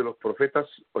capítulo de los profetas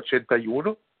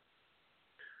 81,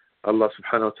 Allah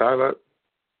subhanahu wa ta'ala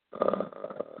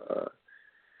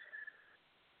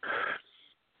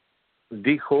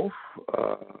dijo,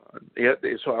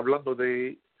 eso hablando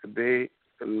de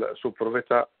su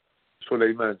profeta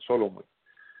Solomon,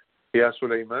 y a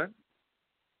Suleimán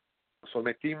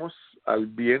sometimos al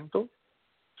viento,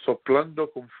 soplando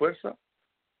con fuerza,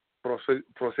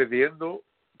 procediendo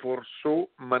por su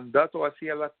mandato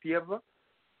hacia la tierra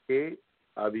que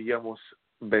habíamos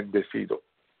bendecido.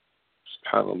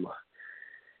 Subhanallah.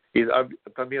 Y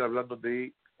también hablando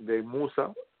de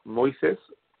Moisés,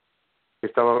 que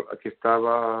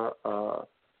estaba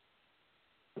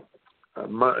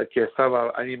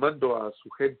animando a su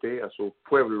gente, a su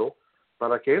pueblo,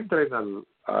 para que entren a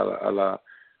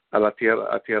la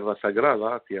tierra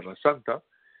sagrada, a tierra santa,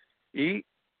 y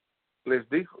les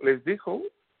dijo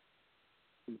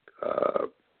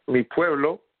mi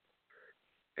pueblo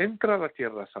entra a la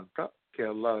Tierra Santa que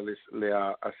Allah le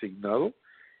ha asignado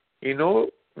y no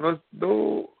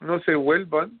se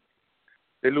vuelvan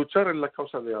de luchar en la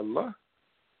causa de Allah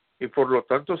y por lo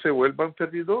tanto se vuelvan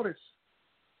perdidores.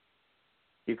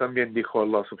 Y también dijo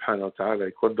Allah subhanahu wa ta'ala,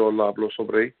 y cuando Allah habló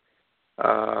sobre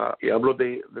y habló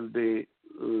de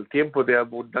el tiempo de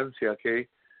abundancia que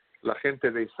la gente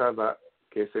de Sada,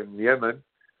 que es en Yemen,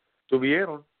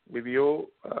 vivió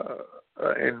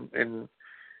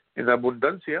en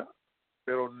abundancia,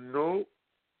 pero no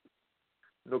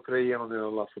creyeron en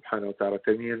Allah subhanahu wa ta'ala,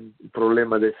 tenían un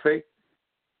problema de fe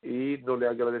y no le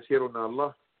agradecieron a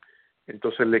Allah,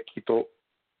 entonces le quitó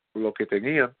lo que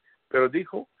tenían, pero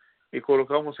dijo, y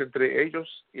colocamos entre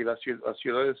ellos y las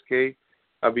ciudades que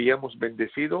habíamos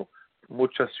bendecido,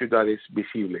 muchas ciudades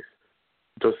visibles.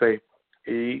 Entonces,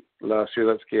 y las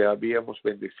ciudades que habíamos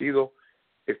bendecido,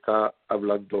 está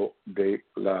hablando de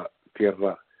la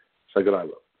tierra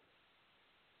sagrada.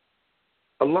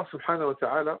 Allah subhanahu wa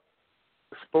ta'ala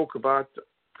spoke about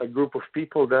a group of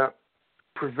people that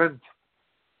prevent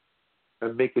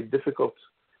and make it difficult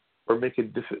or make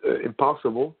it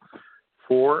impossible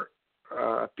for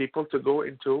people to go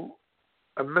into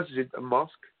a masjid, a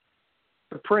mosque,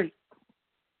 and pray.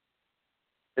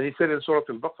 And he said in Surah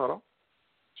Al-Baqarah,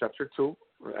 chapter 2,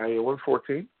 ayah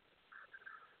 114,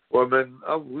 وَمَنْ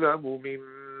أَظْلَمُ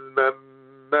مِمَّنْ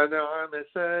مَنَعَ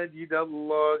مَسَاجِدَ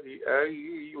اللَّهِ أَنْ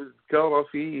يُذْكَرَ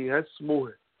فِيهَا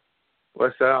اسْمُهُ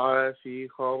وَسَعَى فِي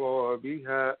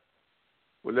خَرَابِهَا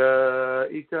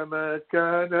أُولَئِكَ مَا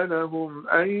كَانَ لَهُمْ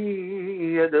أَنْ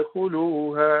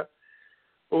يَدْخُلُوهَا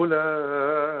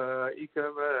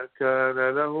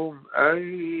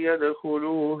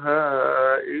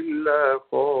إِلَّا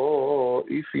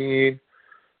خَائِفِينَ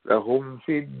لهم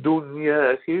في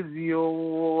الدنيا خزي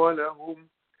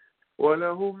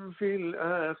ولهم في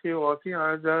الآخرة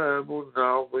عذاب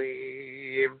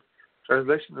عظيم.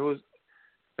 Translation: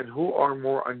 and who are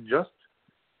more unjust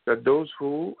than those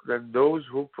who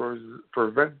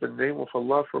prevent the name of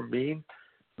Allah from being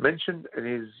mentioned in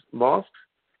His mosques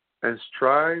and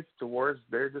strive towards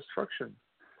their destruction.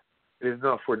 It is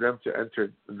not for them to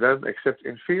enter them except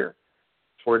in fear.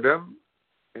 For them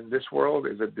in this world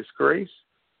is a disgrace,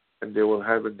 and they will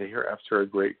have in the hereafter a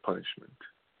great punishment.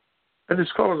 And the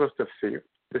scholars of Tafsir,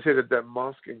 they say that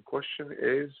mosque in question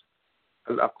is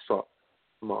Al-Aqsa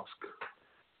Mosque,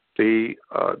 the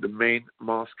main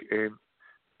mosque in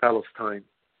Palestine,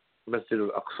 Masjid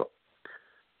Al-Aqsa.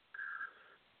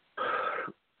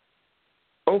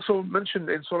 Also mentioned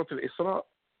in Surah Al-Isra,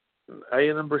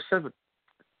 ayah number 7,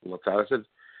 Allah Ta'ala says,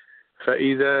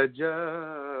 فإذا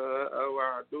جاء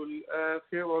وعد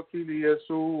الآخرة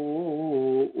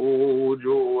ليسوءوا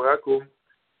وجوهكم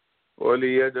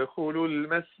وليدخلوا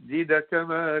المسجد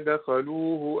كما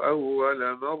دخلوه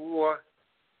أول مرة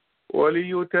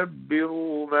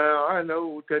وليتبروا ما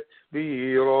علوا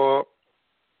تتبيرا.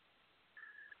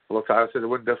 Allah Ta'ala said,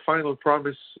 when the final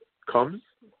promise comes,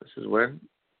 this is when,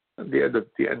 at the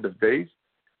end of days,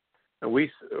 and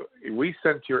we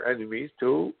sent your enemies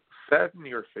to sadden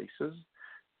your faces,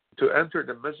 to enter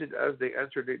the masjid as they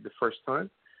entered it the first time,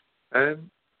 and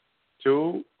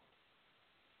to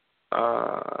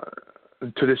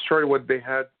destroy what they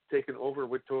had taken over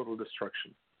with total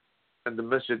destruction. And the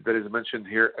masjid that is mentioned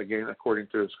here, again, according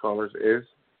to the scholars, is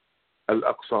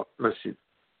Al-Aqsa Masjid.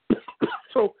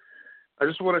 So, I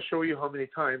just want to show you how many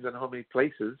times and how many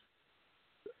places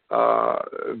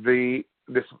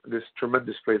this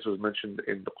tremendous place was mentioned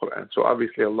in the Quran. So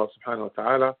obviously Allah subhanahu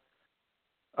wa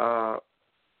ta'ala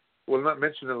will not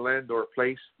mention a land or a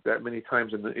place that many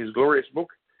times in His glorious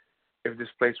book if this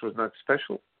place was not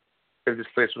special, if this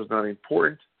place was not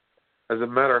important. As a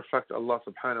matter of fact, Allah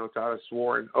subhanahu wa ta'ala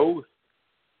swore an oath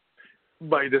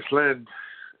by this land,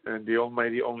 and the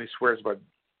Almighty only swears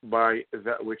by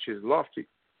that which is lofty.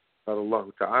 قال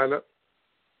الله تعالى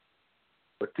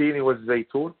والتين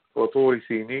والزيتون وطور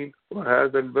سينين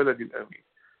وهذا البلد الأمين,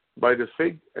 by the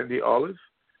fig and the olive,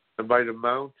 and by the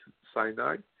Mount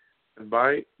Sinai, and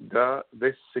by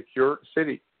this secure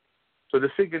city. So the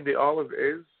fig and the olive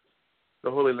is the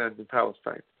Holy Land in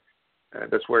Palestine, and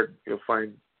that's where you'll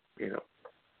find,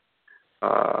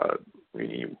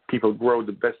 people grow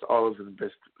the best olives and the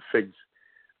best figs.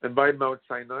 And by Mount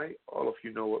Sinai, all of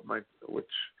you know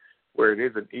where it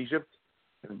is in Egypt,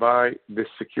 and by this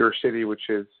secure city which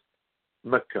is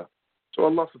Mecca. So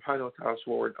Allah subhanahu wa ta'ala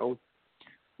swore an oath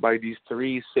by these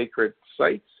three sacred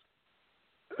sites.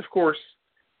 Of course,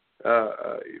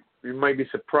 you might be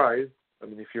surprised,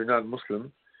 if you're not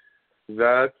Muslim,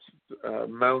 that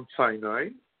Mount Sinai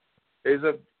is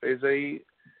a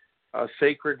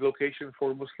sacred location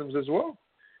for Muslims as well.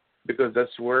 because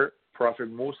that's where Prophet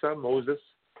Moses,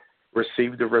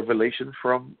 received the revelation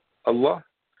from Allah.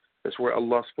 That's where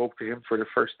Allah spoke to him for the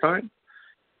first time.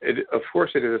 Of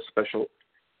course, it is a special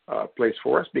place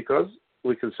for us because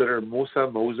we consider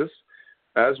Moses,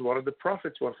 as one of the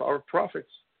prophets, one of our prophets.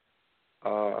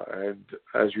 And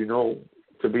as you know,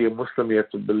 to be a Muslim, you have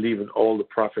to believe in all the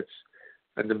prophets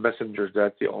and the messengers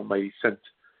that the Almighty sent,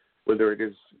 whether it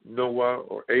is Noah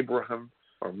or Abraham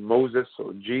or Moses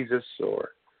or Jesus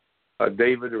or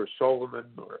David or Solomon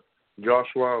or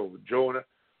Joshua or Jonah.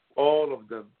 All of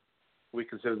them, we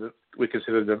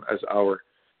consider them as our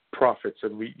prophets,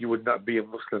 and you would not be a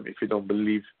Muslim if you don't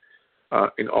believe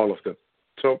in all of them.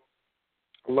 So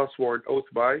Allah swore an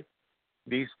oath by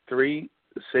these three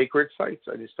sacred sites,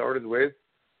 and He started with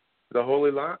the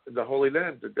Holy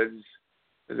Land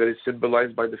that is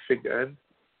symbolized by the fig and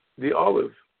the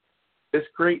olive. This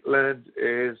great land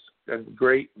and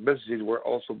great masjid were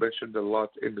also mentioned a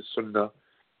lot in the Sunnah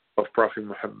of Prophet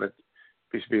Muhammad,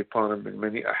 peace be upon him, in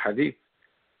many ahadith,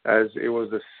 as it was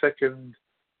the second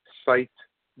site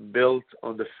built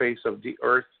on the face of the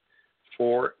earth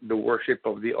for the worship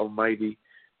of the Almighty,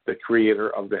 the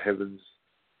Creator of the heavens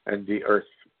and the earth.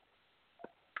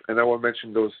 And I will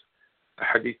mention those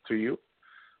hadith to you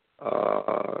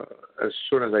as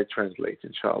soon as I translate,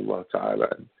 inshallah ta'ala.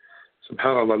 And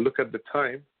subhanAllah, look at the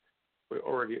time. We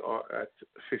already are at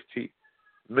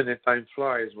 50-minute. Time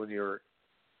flies when you're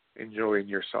enjoying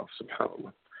yourself,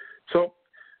 subhanAllah. So,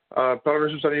 para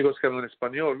nuestros amigos que hablan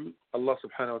español, Allah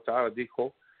subhanahu wa ta'ala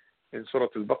dijo en Surah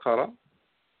Al-Baqarah,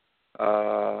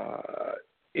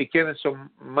 y quienes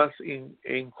son más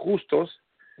injustos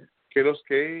que los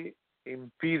que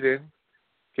impiden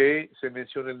que se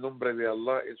mencione el nombre de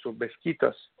Allah en sus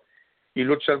mezquitas y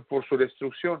luchan por su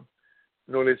destrucción.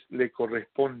 No le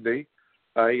corresponde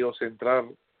a ellos entrar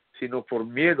sino por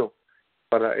miedo.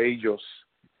 Para ellos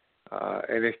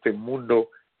en este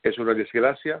mundo es una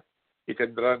desgracia y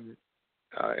tendrán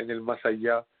en el más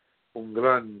allá un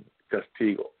gran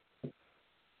castigo.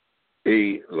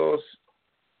 Y los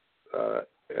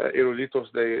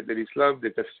eruditos del Islam,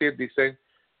 de Tafsir, dicen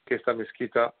que esta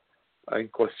mezquita en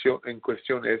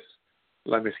cuestión es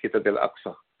la mezquita del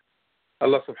Aqsa.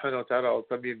 Allah subhanahu wa ta'ala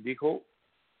también dijo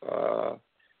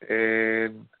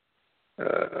en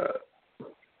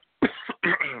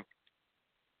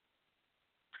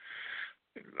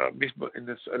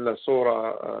la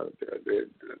sura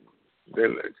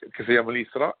que se llama el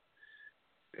Isra,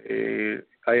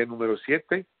 aya número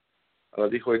 7, Allah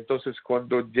dijo: entonces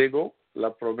cuando llegó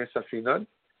la promesa final,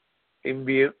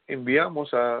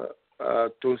 enviamos a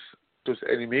tus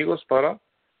enemigos para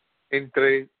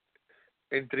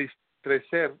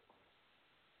entristecer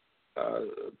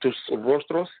tus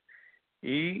rostros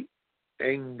y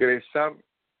ingresar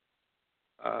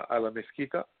a la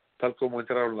mezquita tal como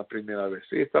entraron la primera vez.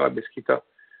 Y esta es la mezquita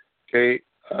que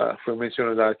fue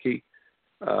mencionada aquí.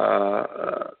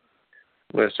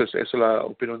 Bueno, eso es la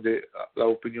opinión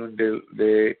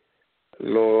de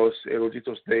los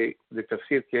eruditos de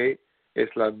Tafsir, que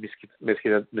es la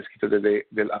mezquita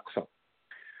del Aqsa.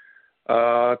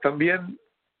 También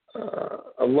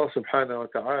Allah subhanahu wa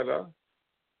ta'ala,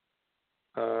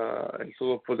 el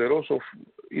Todopoderoso,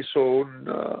 hizo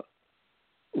un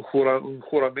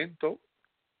juramento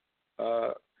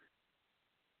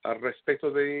al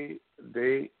respecto de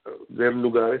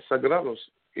lugares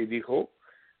sagrados, y dijo: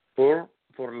 por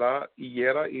la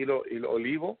higuera y el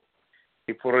olivo,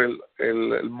 y por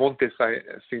el monte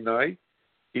Sinai,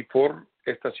 y por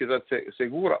esta ciudad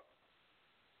segura.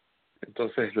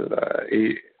 Entonces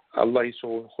Allah hizo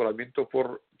un juramento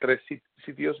por 3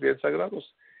 sitios bien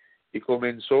sagrados, y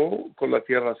comenzó con la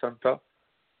Tierra Santa,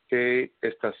 que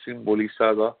está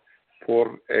simbolizada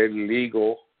por el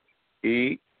higo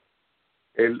y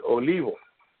el olivo.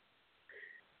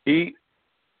 Y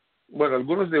bueno,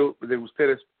 algunos de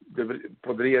ustedes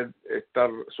podrían estar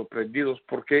sorprendidos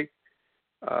porque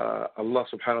Allah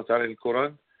subhanahu wa ta'ala en el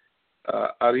Corán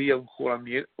haría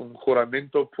un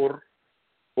juramento por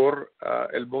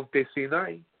el monte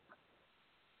Sinai.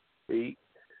 Y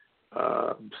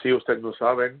si ustedes no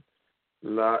saben,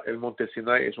 el monte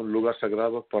Sinai es un lugar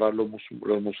sagrado para los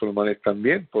musulmanes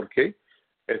también, porque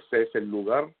ese es el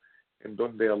lugar en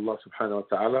donde Allah subhanahu wa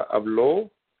ta'ala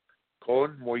habló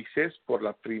con Moisés por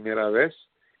la primera vez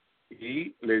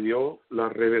y le dio la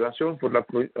revelación por la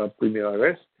primera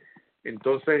vez.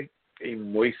 Entonces,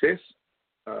 en Moisés,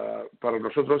 para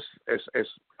nosotros es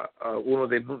uno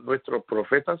de nuestros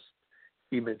profetas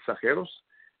y mensajeros.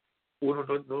 Uno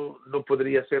no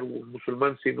podría ser un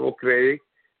musulmán si no cree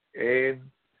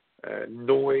en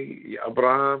Noé y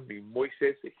Abraham y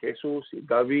Moisés y Jesús y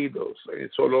David y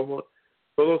Solomón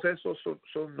Todos esos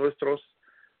son nuestros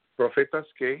profetas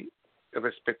que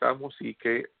respetamos y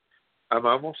que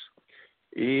amamos,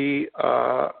 y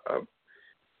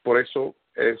por eso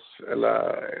es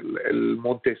el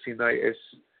monte Sinai es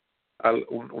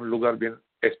un lugar bien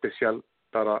especial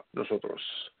para nosotros.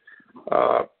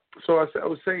 So as I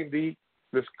was saying,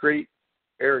 this great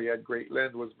area, great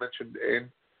land, was mentioned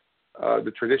in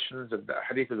the traditions and the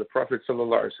hadith of the Prophet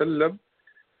sallallahu alaihi wasallam.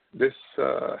 This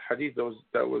hadith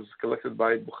that was collected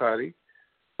by Bukhari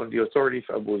on the authority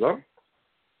of Abu Dhar.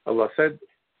 Allah said,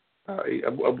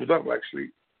 Abu Dhar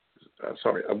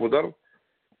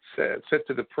said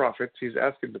to the Prophet, he's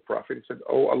asking the Prophet, he said,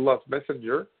 "Oh Allah's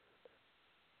Messenger,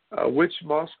 which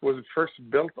mosque was first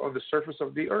built on the surface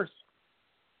of the earth?"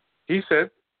 He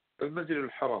said, Al-Masjid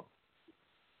al-Haram,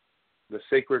 the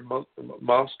sacred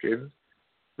mosque in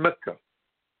Mecca.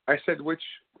 I said, which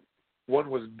one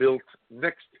was built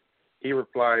next? He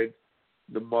replied,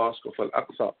 the mosque of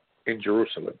Al-Aqsa in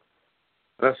Jerusalem.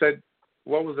 And I said,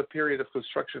 what was the period of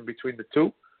construction between the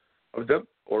two of them?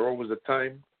 Or what was the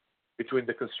time between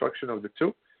the construction of the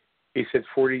two? He said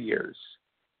 40 years.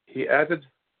 He added,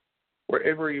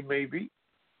 wherever you may be,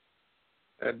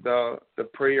 and the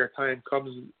prayer time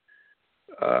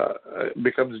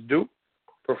becomes due,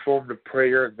 perform the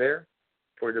prayer there,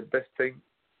 for the best thing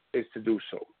is to do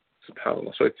so.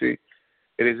 SubhanAllah. So it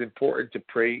is important to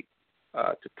pray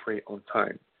on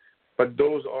time. But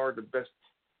those are the best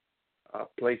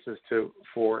places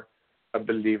for a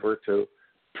believer to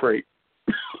pray.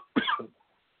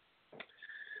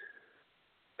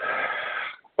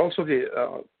 Also, the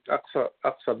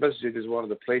Aqsa Masjid is one of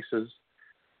the places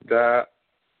that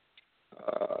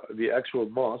the actual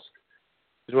mosque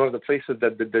is one of the places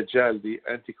that the Dajjal, the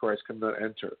Antichrist, cannot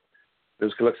enter. It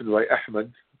was collected by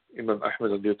Imam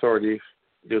Ahmad on the authority of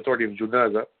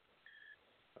Junaza,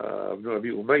 Ibn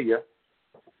Abi Umayyah.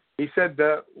 He said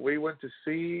that we went to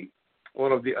see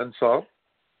one of the Ansar,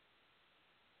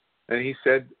 and he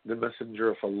said, the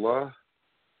Messenger of Allah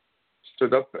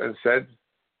stood up and said,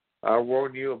 I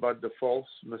warn you about the false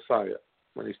Messiah,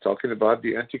 when he's talking about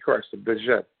the Antichrist, the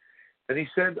Dajjal. And he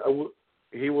said,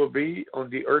 he will be on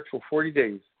the earth for 40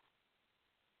 days.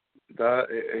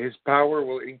 His power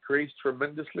will increase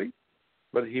tremendously,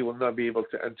 but he will not be able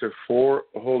to enter 4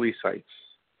 holy sites.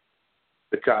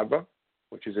 The Kaaba,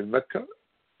 which is in Mecca,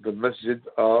 the Masjid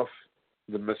of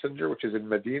the Messenger, which is in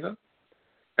Medina,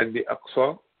 and the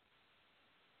Aqsa,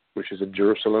 which is in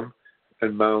Jerusalem,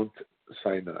 and Mount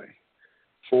Sinai.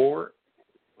 4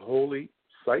 holy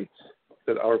sites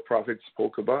that our Prophet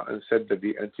spoke about and said that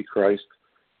the Antichrist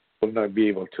will not be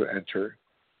able to enter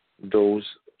those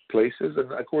places.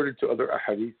 And according to other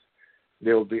ahadith,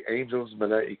 there will be angels,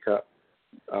 malaika,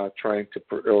 trying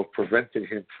to preventing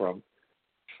him from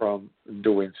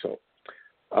doing so.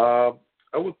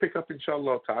 I will pick up,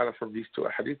 inshallah ta'ala, from these 2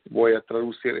 ahadith. Voy a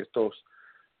traducir estos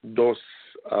 2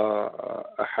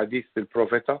 ahadith del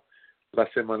profeta la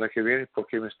semana que viene,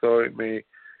 porque me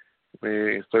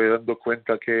estoy dando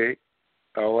cuenta que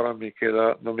ahora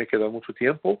no me queda mucho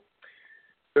tiempo,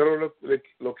 pero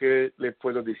lo que le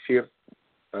puedo decir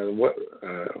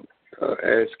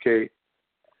es que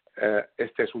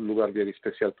este es un lugar bien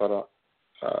especial para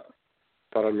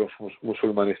los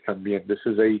musulmanes también. This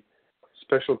is a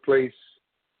special place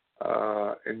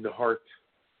in the heart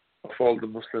of all the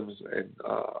Muslims and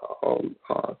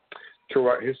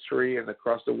throughout history and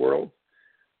across the world.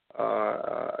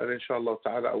 And inshallah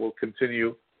ta'ala, I will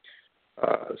continue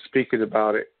speaking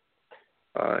about it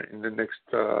in the next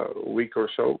week or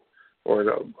so, or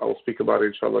I will speak about it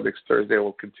inshallah next Thursday. I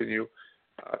will continue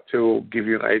to give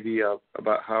you an idea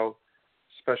about how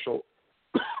special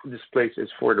this place is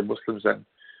for the Muslims and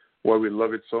why we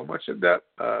love it so much. And that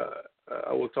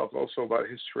I will talk also about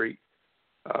history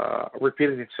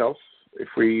repeating itself. If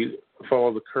we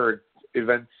follow the current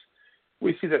events,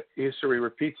 we see that history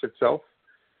repeats itself.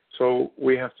 So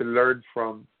we have to learn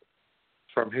from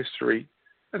history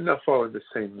and not follow the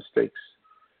same mistakes.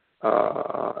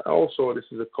 Also, this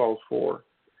is a call for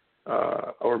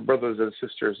our brothers and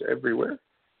sisters everywhere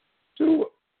to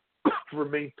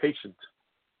remain patient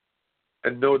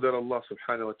and know that Allah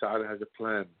subhanahu wa ta'ala has a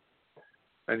plan,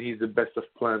 and He's the best of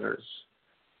planners.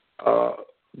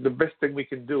 The best thing we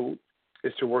can do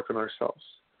is to work on ourselves,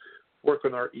 work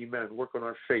on our iman, work on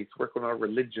our faith, work on our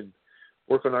religion,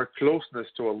 work on our closeness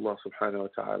to Allah subhanahu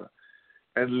wa ta'ala,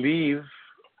 and leave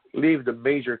the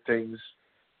major things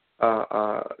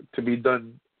to be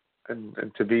done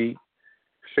and to be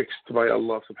fixed by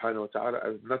Allah subhanahu wa ta'ala,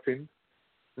 as nothing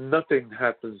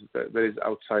happens that is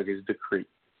outside His decree.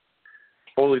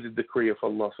 Only the decree of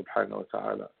Allah subhanahu wa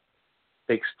ta'ala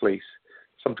takes place.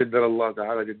 Something that Allah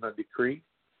ta'ala did not decree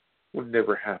will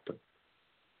never happen.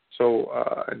 So,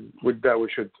 and with that, we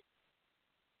should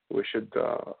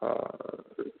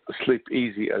sleep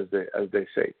easy, as they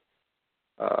say,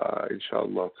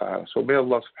 inshallah ta'ala. So may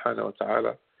Allah subhanahu wa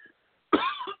ta'ala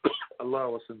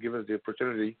allow us and give us the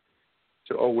opportunity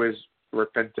to always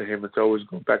repent to Him and to always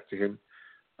go back to Him,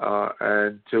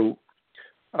 and to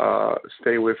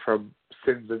stay away from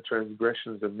sins and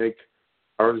transgressions, and make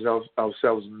ourselves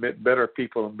better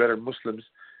people and better Muslims,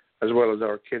 as well as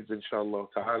our kids, inshallah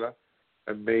ta'ala.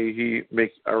 And may He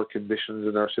make our conditions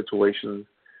and our situations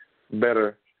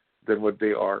better than what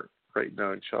they are right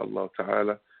now, inshallah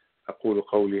ta'ala. أقول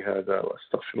قولي هذا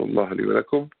وأستغفر الله لي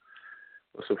ولكم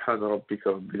وسبحان ربك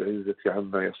رب العزة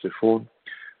عما يصفون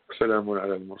وسلام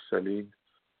على المرسلين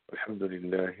والحمد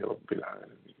لله رب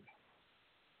العالمين.